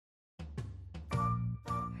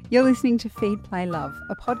You're listening to Feed, Play, Love,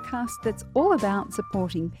 a podcast that's all about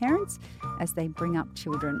supporting parents as they bring up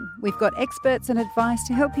children. We've got experts and advice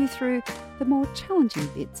to help you through the more challenging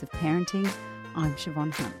bits of parenting. I'm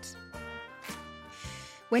Sallyanne Hunt.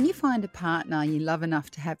 When you find a partner you love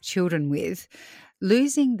enough to have children with,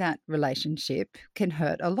 losing that relationship can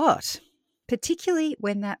hurt a lot, particularly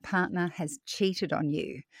when that partner has cheated on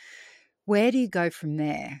you. Where do you go from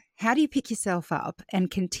there? How do you pick yourself up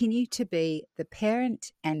and continue to be the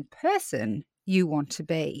parent and person you want to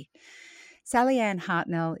be? Sallyanne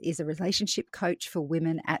Hartnell is a relationship coach for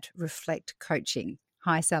women at Reflect Coaching.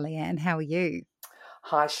 Hi, Sallyanne. How are you?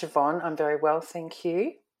 Hi, Siobhan. I'm very well, thank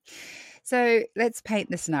you. So let's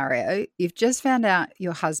paint the scenario. You've just found out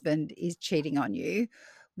your husband is cheating on you.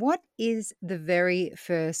 What is the very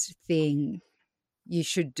first thing you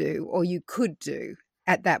should do or you could do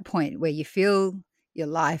at that point where you feel your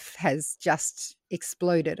life has just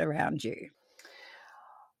exploded around you?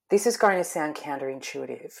 This is going to sound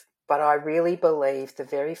counterintuitive, but I really believe the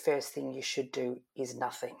very first thing you should do is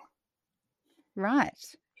nothing. Right.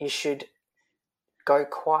 You should go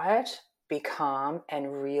quiet, be calm,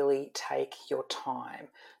 and really take your time.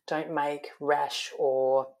 Don't make rash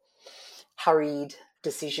or hurried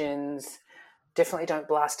decisions. Definitely don't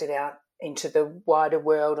blast it out into the wider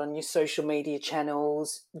world on your social media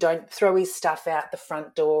channels. Don't throw his stuff out the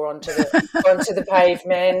front door onto the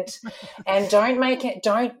pavement, and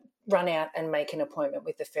don't run out and make an appointment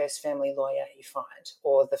with the first family lawyer you find,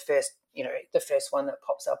 or the first one that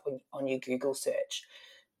pops up on your Google search.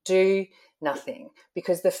 Do nothing,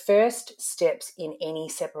 because the first steps in any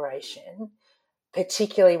separation,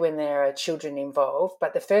 particularly when there are children involved,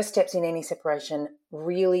 but the first steps in any separation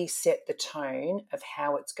really set the tone of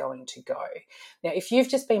how it's going to go. Now, if you've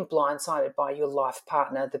just been blindsided by your life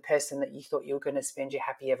partner, the person that you thought you were going to spend your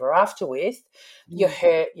happy ever after with, you're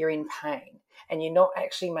hurt, you're in pain, and you're not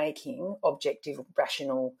actually making objective,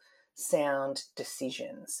 rational, sound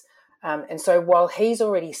decisions. And so while he's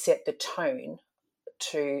already set the tone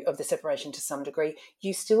of the separation to some degree,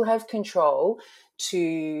 you still have control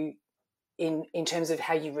in terms of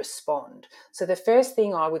how you respond. So the first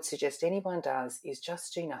thing I would suggest anyone does is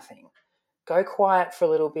just do nothing. Go quiet for a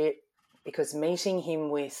little bit, because meeting him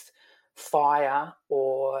with fire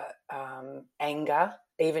or anger,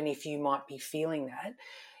 even if you might be feeling that,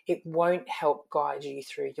 it won't help guide you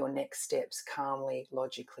through your next steps calmly,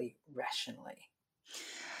 logically, rationally.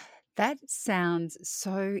 That sounds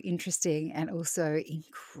so interesting and also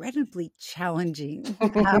incredibly challenging.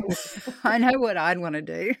 I know what I'd want to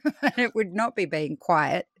do. It would not be being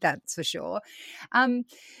quiet, that's for sure.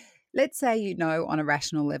 Let's say you know on a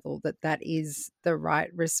rational level that is the right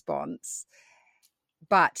response,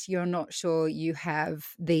 but you're not sure you have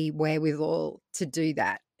the wherewithal to do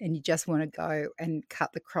that, and you just want to go and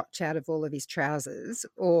cut the crotch out of all of his trousers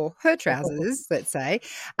or her trousers, let's say.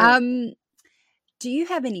 Do you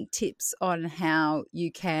have any tips on how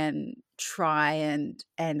you can try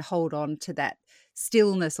and hold on to that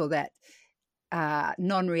stillness or that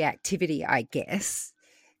non-reactivity, I guess,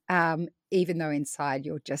 even though inside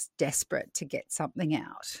you're just desperate to get something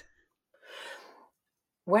out?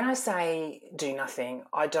 When I say do nothing,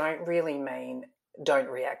 I don't really mean don't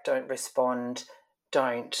react, don't respond,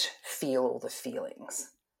 don't feel all the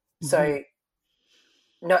feelings. Mm-hmm. So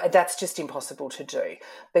no, that's just impossible to do.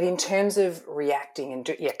 But in terms of reacting and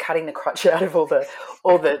cutting the crotch out of all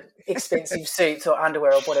the expensive suits or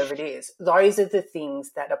underwear or whatever it is, those are the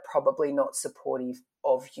things that are probably not supportive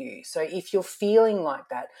of you. So if you're feeling like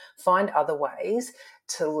that, find other ways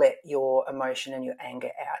to let your emotion and your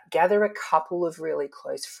anger out. Gather a couple of really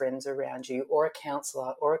close friends around you, or a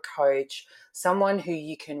counsellor or a coach, someone who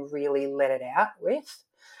you can really let it out with.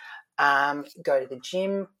 Go to the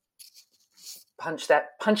gym. Punch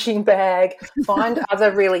that punching bag, find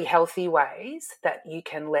other really healthy ways that you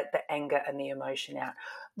can let the anger and the emotion out.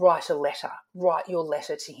 Write your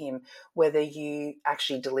letter to him, whether you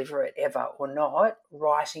actually deliver it ever or not.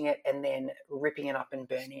 Writing it and then ripping it up and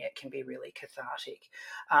burning it can be really cathartic.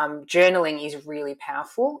 Journaling is really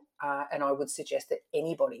powerful, and I would suggest that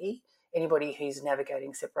anybody who's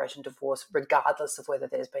navigating separation, divorce, regardless of whether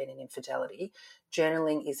there's been an infidelity,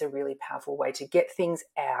 journaling is a really powerful way to get things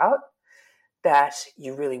out that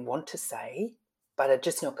you really want to say, but are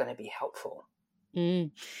just not going to be helpful.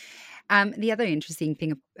 The other interesting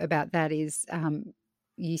thing about that is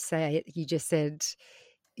you just said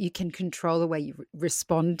you can control the way you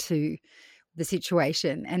respond to the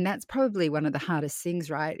situation. And that's probably one of the hardest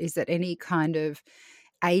things, right, is that any kind of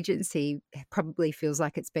agency probably feels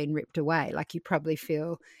like it's been ripped away. Like you probably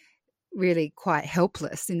feel really quite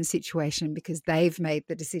helpless in the situation because they've made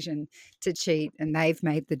the decision to cheat and they've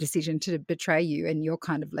made the decision to betray you, and you're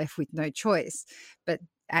kind of left with no choice. But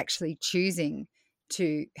actually choosing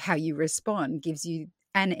to how you respond gives you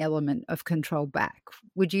an element of control back.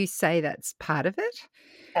 Would you say that's part of it?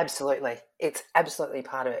 Absolutely. It's absolutely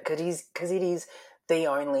part of it because it is the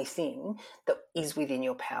only thing that is within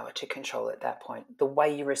your power to control at that point. The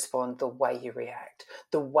way you respond, the way you react,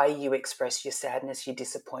 the way you express your sadness, your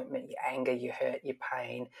disappointment, your anger, your hurt, your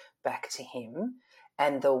pain back to him,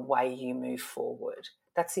 and the way you move forward.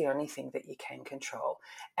 That's the only thing that you can control.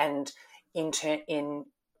 And in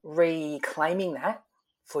reclaiming that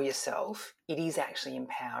for yourself, it is actually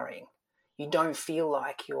empowering. You don't feel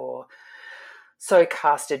like you're so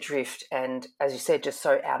cast adrift and, as you said, just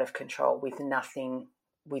so out of control with nothing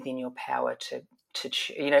within your power to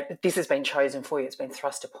this has been chosen for you, it's been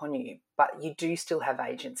thrust upon you, but you do still have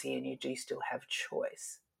agency and you do still have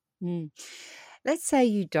choice. Mm. Let's say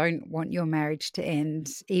you don't want your marriage to end,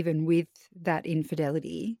 even with that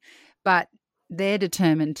infidelity, but they're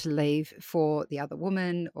determined to leave for the other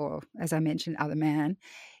woman or, as I mentioned, other man.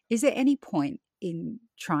 Is there any point in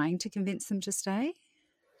trying to convince them to stay?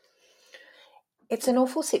 It's an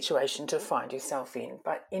awful situation to find yourself in,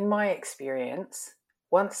 but in my experience,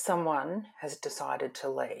 once someone has decided to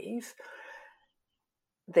leave,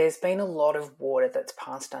 there's been a lot of water that's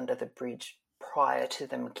passed under the bridge prior to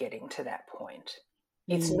them getting to that point.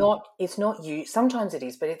 It's not you. Sometimes it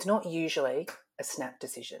is, but it's not usually a snap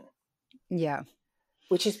decision. Yeah.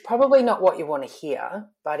 Which is probably not what you want to hear,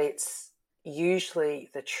 but it's usually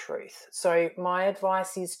the truth. So my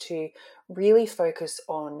advice is to really focus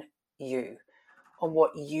on you, on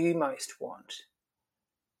what you most want.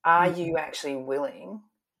 Are you actually willing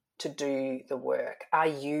to do the work? Are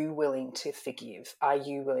you willing to forgive? Are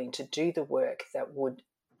you willing to do the work that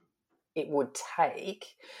it would take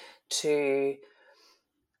to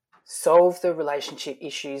solve the relationship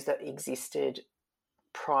issues that existed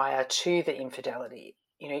prior to the infidelity?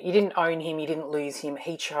 You didn't own him, you didn't lose him,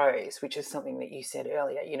 he chose, which is something that you said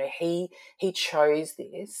earlier. He chose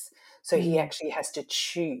this, so he actually has to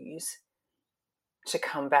choose to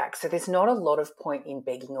come back. So there's not a lot of point in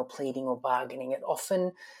begging or pleading or bargaining. It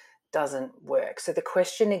often doesn't work. So the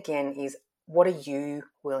question again is, what are you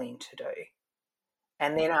willing to do?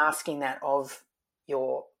 And then asking that of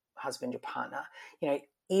your husband, your partner,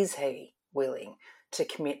 is he willing to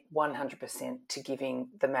commit 100% to giving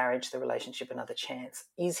the marriage, the relationship another chance?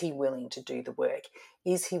 Is he willing to do the work?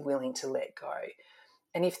 Is he willing to let go?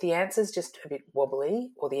 And if the answer's just a bit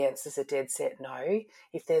wobbly or the answer's a dead set no,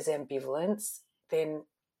 if there's ambivalence, then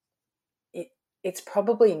it's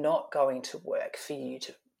probably not going to work for you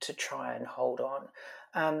to try and hold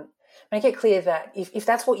on. Make it clear that if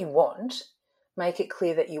that's what you want, make it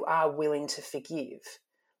clear that you are willing to forgive.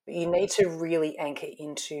 But you need to really anchor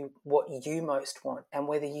into what you most want and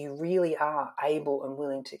whether you really are able and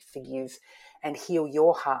willing to forgive and heal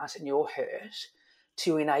your heart and your hurt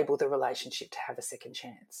to enable the relationship to have a second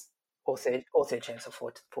chance or third chance or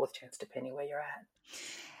fourth chance, depending where you're at.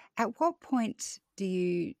 At what point do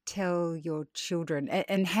you tell your children,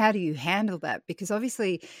 and how do you handle that? Because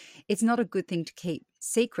obviously it's not a good thing to keep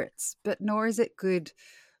secrets, but nor is it good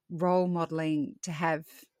role modeling to have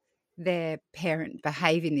their parent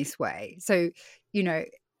behave in this way. So,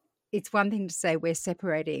 it's one thing to say we're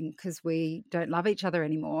separating because we don't love each other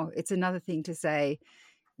anymore. It's another thing to say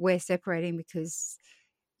we're separating because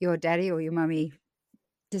your daddy or your mummy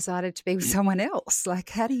decided to be with someone else. Like,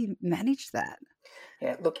 how do you manage that?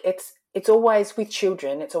 Yeah, look, it's always with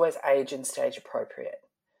children, it's always age and stage appropriate.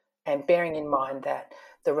 And bearing in mind that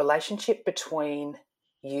the relationship between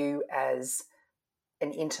you as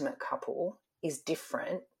an intimate couple is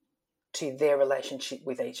different to their relationship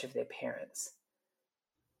with each of their parents.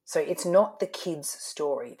 So it's not the kids'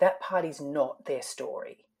 story. That part is not their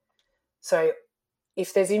story. So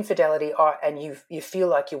if there's infidelity and you feel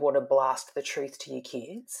like you want to blast the truth to your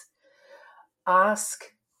kids, ask,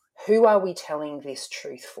 who are we telling this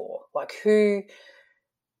truth for? Like, who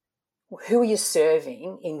are you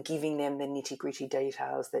serving in giving them the nitty-gritty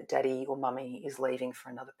details that daddy or mummy is leaving for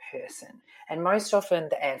another person? And most often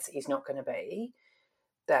the answer is not going to be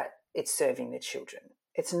that it's serving the children.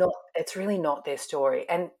 It's not. It's really not their story.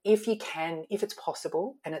 And if it's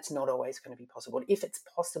possible, and it's not always going to be possible, if it's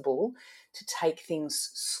possible to take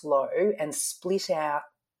things slow and split out,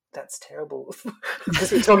 that's terrible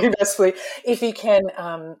because we're talking about split. If you can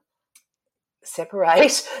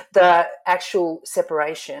separate the actual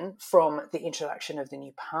separation from the introduction of the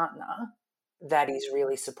new partner, that is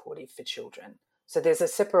really supportive for children. So there's a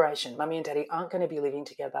separation. Mummy and daddy aren't going to be living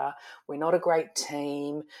together. We're not a great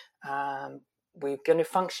team. we're going to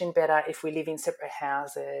function better if we live in separate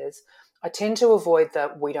houses. I tend to avoid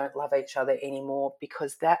the we don't love each other anymore,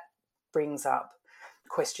 because that brings up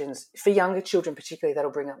questions for younger children, particularly.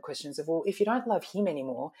 That'll bring up questions of, well, if you don't love him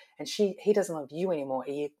anymore and he doesn't love you anymore,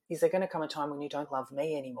 is there going to come a time when you don't love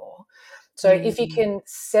me anymore? So if you can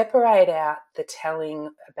separate out the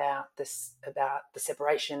telling about this, about the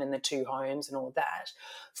separation and the two homes and all of that,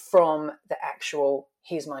 from the actual,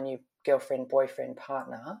 here's my new girlfriend, boyfriend,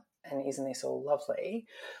 partner, and isn't this all lovely,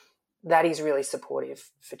 that is really supportive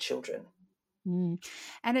for children.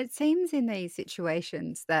 And it seems in these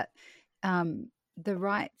situations that the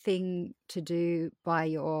right thing to do by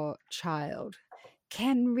your child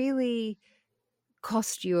can really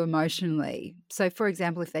cost you emotionally. So, for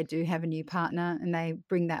example, if they do have a new partner and they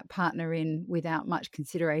bring that partner in without much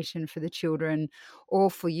consideration for the children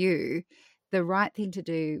or for you, the right thing to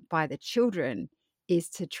do by the children is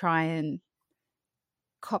to try and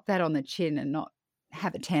cop that on the chin and not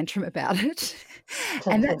have a tantrum about it.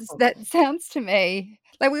 And that sounds to me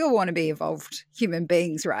like we all want to be evolved human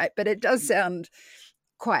beings, right? But it does sound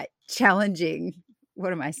quite challenging.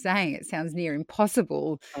 What am I saying? It sounds near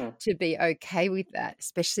impossible to be okay with that,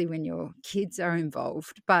 especially when your kids are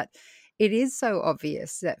involved. But it is so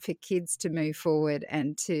obvious that for kids to move forward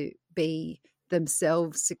and to be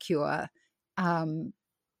themselves secure,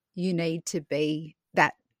 you need to be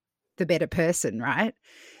the better person, right?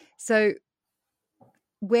 So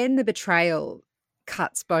when the betrayal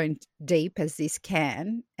cuts bone deep, as this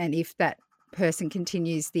can, and if that person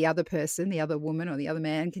continues, the other person, the other woman or the other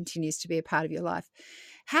man continues to be a part of your life,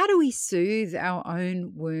 how do we soothe our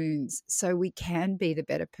own wounds so we can be the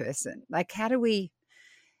better person? Like, how do we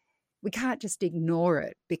can't just ignore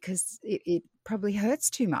it because it probably hurts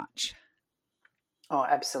too much. Oh,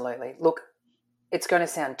 absolutely. Look, it's going to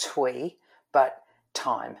sound twee, but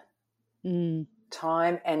time.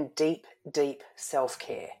 Time and deep, deep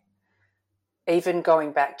self-care. Even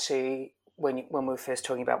going back to when we were first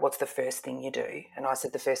talking about what's the first thing you do, and I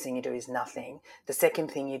said the first thing you do is nothing. The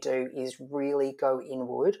second thing you do is really go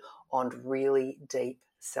inward on really deep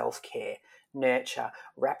self-care, nurture,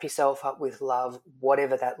 wrap yourself up with love,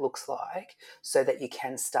 whatever that looks like, so that you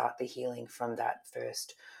can start the healing from that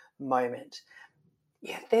first moment.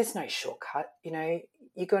 Yeah, there's no shortcut,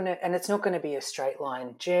 you're going to, and it's not going to be a straight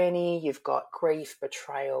line journey. You've got grief,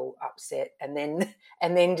 betrayal, upset, and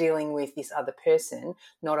then dealing with this other person,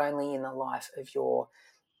 not only in the life of your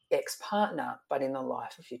ex-partner, but in the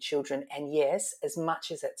life of your children. And yes, as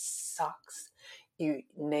much as it sucks, you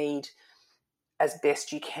need, as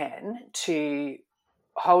best you can, to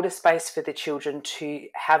hold a space for the children to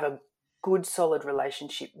have a good, solid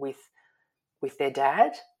relationship with their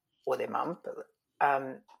dad or their mum,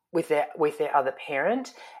 with their other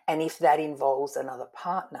parent. And if that involves another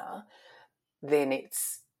partner, then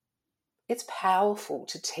it's powerful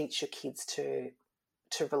to teach your kids to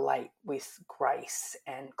relate with grace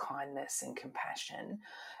and kindness and compassion.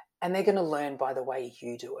 And they're going to learn by the way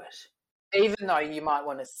you do it. Even though you might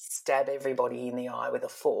want to stab everybody in the eye with a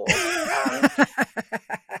fork,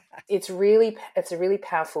 it's a really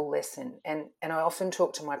powerful lesson. And I often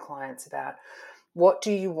talk to my clients about, what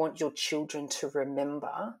do you want your children to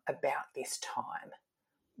remember about this time,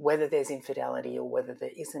 whether there's infidelity or whether there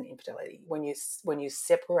isn't infidelity? When you're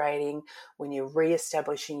separating, when you're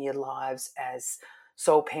reestablishing your lives as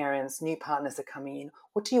sole parents, new partners are coming in,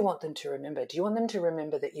 what do you want them to remember? Do you want them to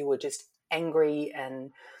remember that you were just angry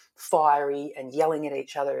and fiery and yelling at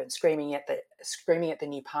each other and screaming at the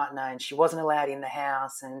new partner, and she wasn't allowed in the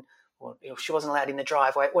house, or she wasn't allowed in the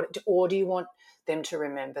driveway? Or do you want them to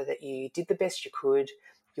remember that you did the best you could?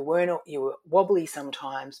 You were wobbly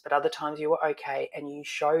sometimes, but other times you were okay, and you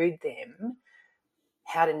showed them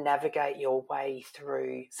how to navigate your way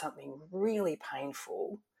through something really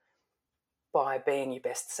painful by being your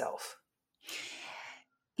best self.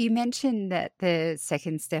 You mentioned that the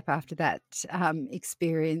second step after that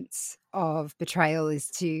experience of betrayal is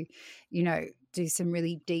to, do some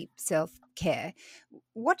really deep self-care.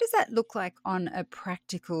 What does that look like on a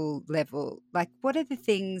practical level? Like, what are the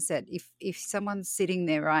things that if someone's sitting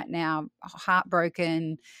there right now,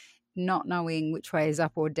 heartbroken, not knowing which way is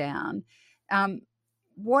up or down,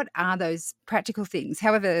 what are those practical things,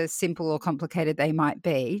 however simple or complicated they might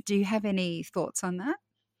be? Do you have any thoughts on that?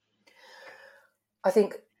 I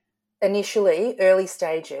think initially, early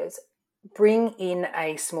stages, bring in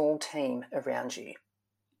a small team around you,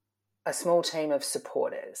 a small team of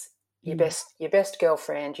supporters, your best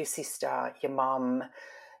girlfriend, your sister, your mum,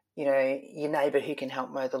 your neighbour who can help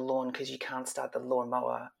mow the lawn because you can't start the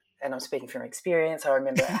lawnmower and I'm speaking from experience, I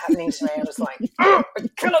remember it happening to me. I was like, oh, I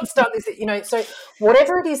cannot start this, So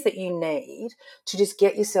whatever it is that you need to just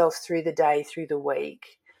get yourself through the day, through the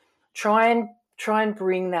week, try and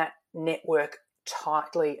bring that network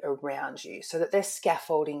tightly around you so that they're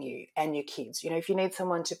scaffolding you and your kids. If you need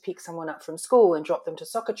someone to pick someone up from school and drop them to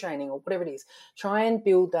soccer training or whatever it is, try and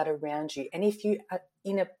build that around you. And if you are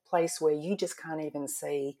in a place where you just can't even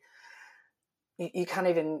see, you can't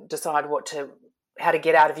even decide how to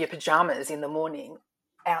get out of your pajamas in the morning,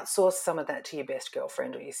 outsource some of that to your best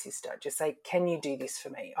girlfriend or your sister. Just say, can you do this for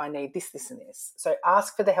me? I need this, this, and this. So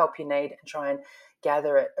ask for the help you need and try and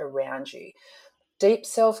gather it around you. Deep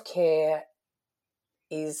self-care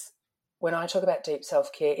is, when I talk about deep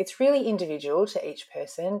self-care, it's really individual to each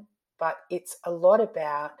person, but it's a lot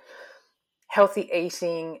about healthy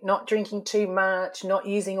eating, not drinking too much, not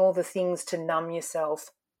using all the things to numb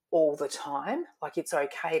yourself all the time. Like, it's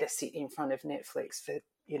okay to sit in front of Netflix for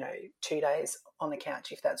 2 days on the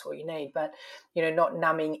couch if that's what you need, but not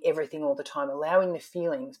numbing everything all the time, allowing the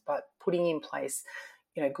feelings, but putting in place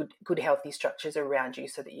good healthy structures around you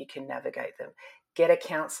so that you can navigate them. Get a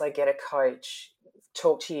counsellor, get a coach,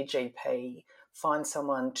 talk to your GP, find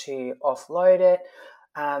someone to offload it.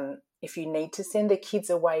 If you need to send the kids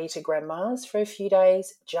away to grandma's for a few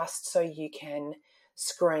days just so you can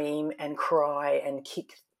scream and cry and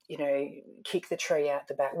kick the tree out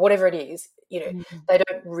the back, whatever it is, they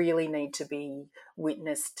don't really need to be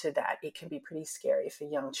witness to that. It can be pretty scary for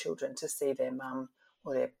young children to see their mum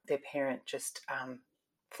or their parent just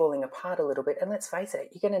falling apart a little bit. And let's face it,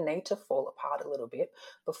 you're going to need to fall apart a little bit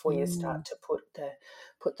before you start to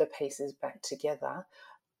put the pieces back together.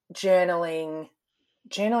 Journaling's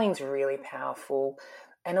really powerful,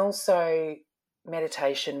 and also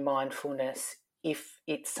meditation, mindfulness, if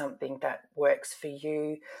it's something that works for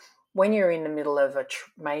you. When you're in the middle of a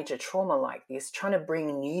major trauma like this, trying to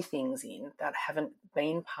bring new things in that haven't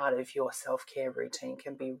been part of your self-care routine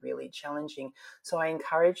can be really challenging. So I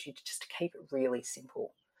encourage you to just keep it really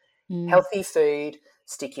simple. Healthy food,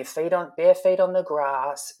 stick your bare feet on the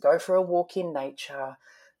grass, go for a walk in nature,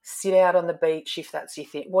 sit out on the beach if that's your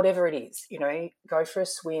thing, whatever it is, go for a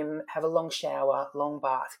swim, have a long shower, long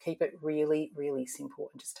bath. Keep it really, really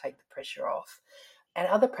simple and just take the pressure off. And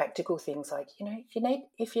other practical things like,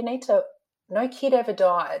 if you need to, no kid ever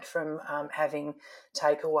died from having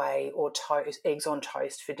takeaway or eggs on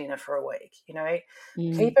toast for dinner for a week,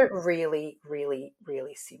 Keep it really, really,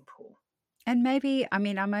 really simple. And maybe,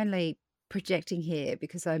 I'm only projecting here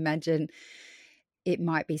because I imagine it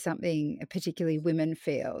might be something particularly women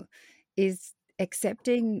feel, is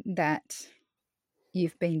accepting that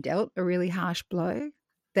you've been dealt a really harsh blow,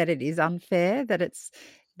 that it is unfair, that it's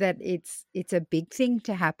a big thing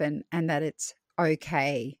to happen, and that it's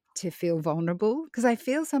okay to feel vulnerable. Because I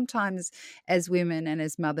feel sometimes as women and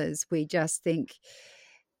as mothers, we just think,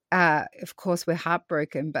 of course, we're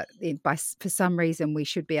heartbroken, but for some reason we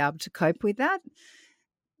should be able to cope with that.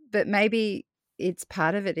 But maybe it's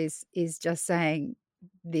part of it is just saying,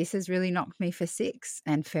 this has really knocked me for six,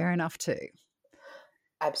 and fair enough too.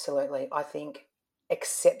 Absolutely. I think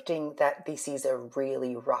accepting that this is a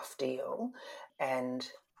really rough deal and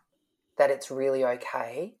that it's really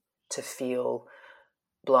okay to feel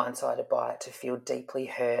blindsided by it, to feel deeply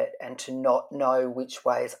hurt, and to not know which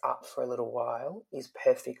way is up for a little while is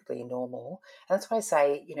perfectly normal. And that's why I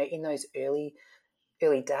say, in those early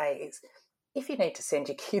days, if you need to send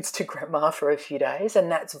your kids to grandma for a few days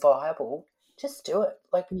and that's viable, just do it.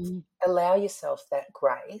 Allow yourself that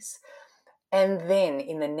grace. And then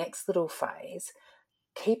in the next little phase,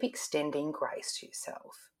 keep extending grace to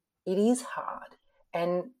yourself. It is hard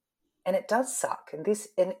and it does suck, and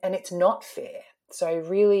it's not fair. So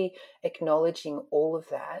really acknowledging all of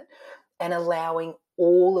that and allowing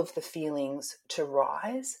all of the feelings to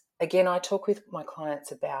rise. Again, I talk with my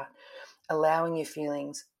clients about allowing your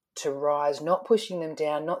feelings to rise, not pushing them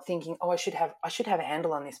down, not thinking, I should have a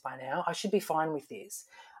handle on this by now. I should be fine with this.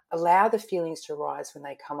 Allow the feelings to rise when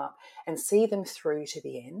they come up and see them through to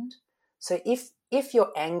the end. So if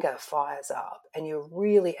your anger fires up and you're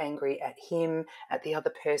really angry at him, at the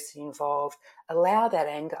other person involved, allow that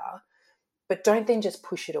anger, but don't then just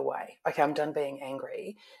push it away. Okay, I'm done being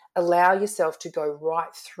angry. Allow yourself to go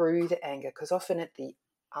right through the anger, because often at the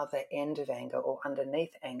other end of anger or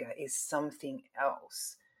underneath anger is something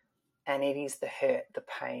else. And it is the hurt, the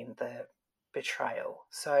pain, the betrayal.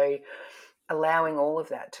 So allowing all of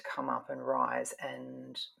that to come up and rise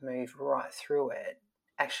and move right through it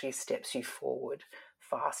actually steps you forward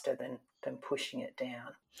faster than pushing it down.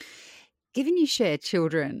 Given you share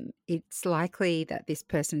children, it's likely that this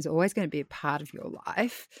person is always going to be a part of your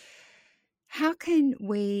life. How can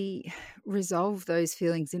we resolve those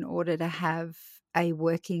feelings in order to have a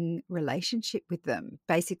working relationship with them?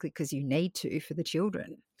 Basically, because you need to for the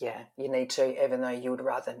children. Yeah, you need to, even though you would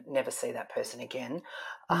rather never see that person again.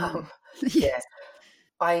 Mm. Yeah,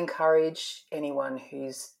 I encourage anyone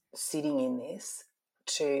who's sitting in this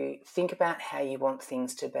to think about how you want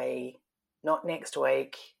things to be, not next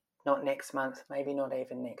week, not next month, maybe not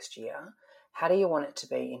even next year. How do you want it to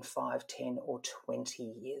be in 5, 10, or 20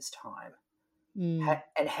 years' time?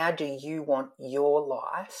 And how do you want your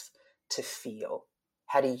life to feel?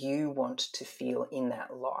 How do you want to feel in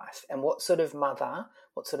that life? And what sort of mother,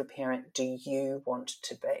 what sort of parent do you want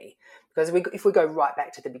to be? Because if we go right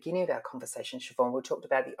back to the beginning of our conversation, Siobhan, we talked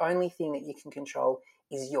about the only thing that you can control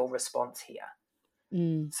is your response here.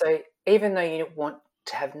 So even though you want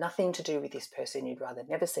to have nothing to do with this person, you'd rather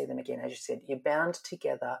never see them again, as you said, you're bound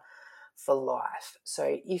together for life.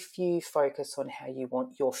 So if you focus on how you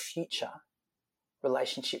want your future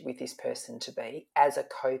relationship with this person to be as a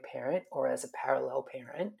co-parent or as a parallel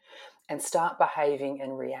parent, and start behaving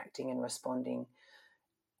and reacting and responding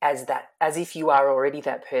as if you are already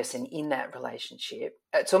that person in that relationship.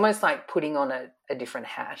 It's almost like putting on a different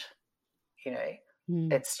hat, you know.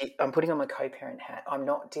 I'm putting on my co-parent hat. I'm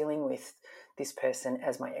not dealing with this person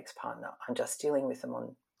as my ex-partner. I'm just dealing with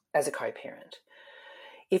them as a co-parent.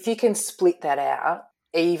 If you can split that out,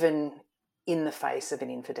 even in the face of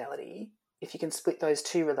an infidelity, if you can split those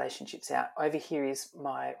two relationships out, over here is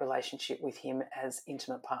my relationship with him as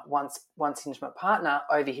once intimate partner,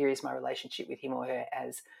 over here is my relationship with him or her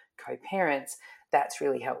as co-parents, that's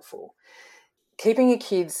really helpful. Keeping your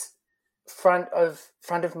kids front of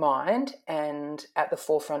mind and at the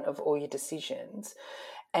forefront of all your decisions,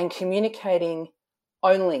 and communicating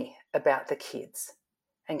only about the kids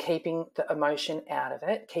and keeping the emotion out of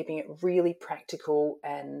it, keeping it really practical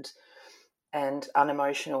and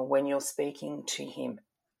unemotional when you're speaking to him.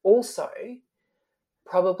 Also,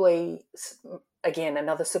 probably, again,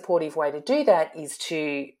 another supportive way to do that is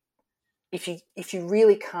to, if you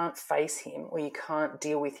really can't face him or you can't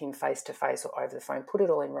deal with him face to face or over the phone, put it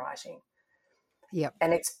all in writing. Yep.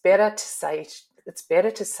 And it's better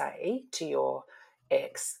to say to your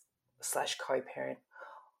ex/co-parent,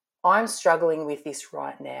 I'm struggling with this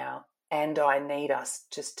right now, and I need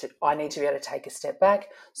to be able to take a step back.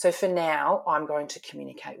 So for now, I'm going to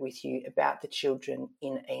communicate with you about the children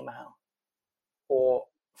in email or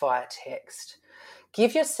via text.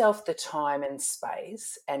 Give yourself the time and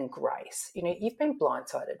space and grace. You know, you've been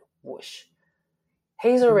blindsided, whoosh.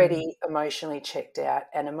 He's already emotionally checked out,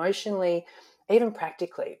 and emotionally, even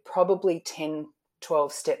practically, probably 10,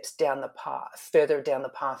 12 steps further down the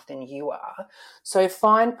path than you are. So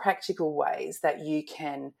find practical ways that you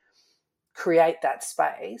can create that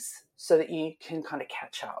space so that you can kind of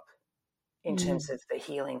catch up in terms of the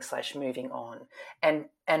healing / moving on. And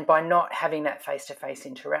by not having that face-to-face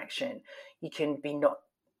interaction, you can be not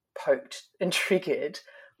poked and triggered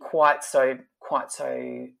quite so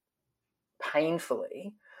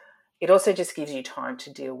painfully. It also just gives you time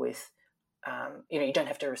to deal with, you don't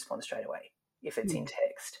have to respond straight away if it's in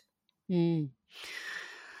text.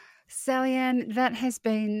 Sallyanne, that has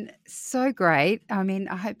been so great. I mean,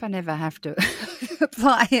 I hope I never have to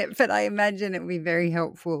apply it, but I imagine it will be very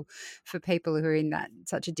helpful for people who are in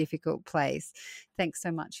such a difficult place. Thanks so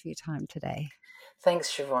much for your time today. Thanks,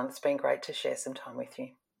 Siobhan. It's been great to share some time with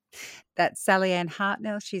you. That's Sallyanne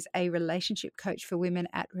Hartnell. She's a relationship coach for women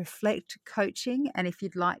at Reflect Coaching. And if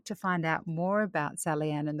you'd like to find out more about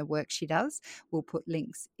Sallyanne and the work she does, we'll put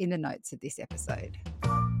links in the notes of this episode.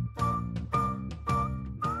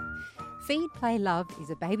 Feed, Play, Love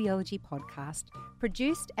is a babyology podcast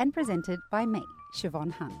produced and presented by me,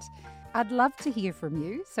 Siobhan Hunt. I'd love to hear from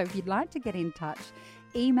you, so if you'd like to get in touch,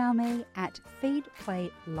 email me at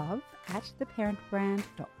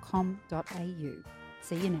feedplaylove@theparentbrand.com.au.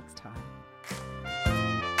 See you next time.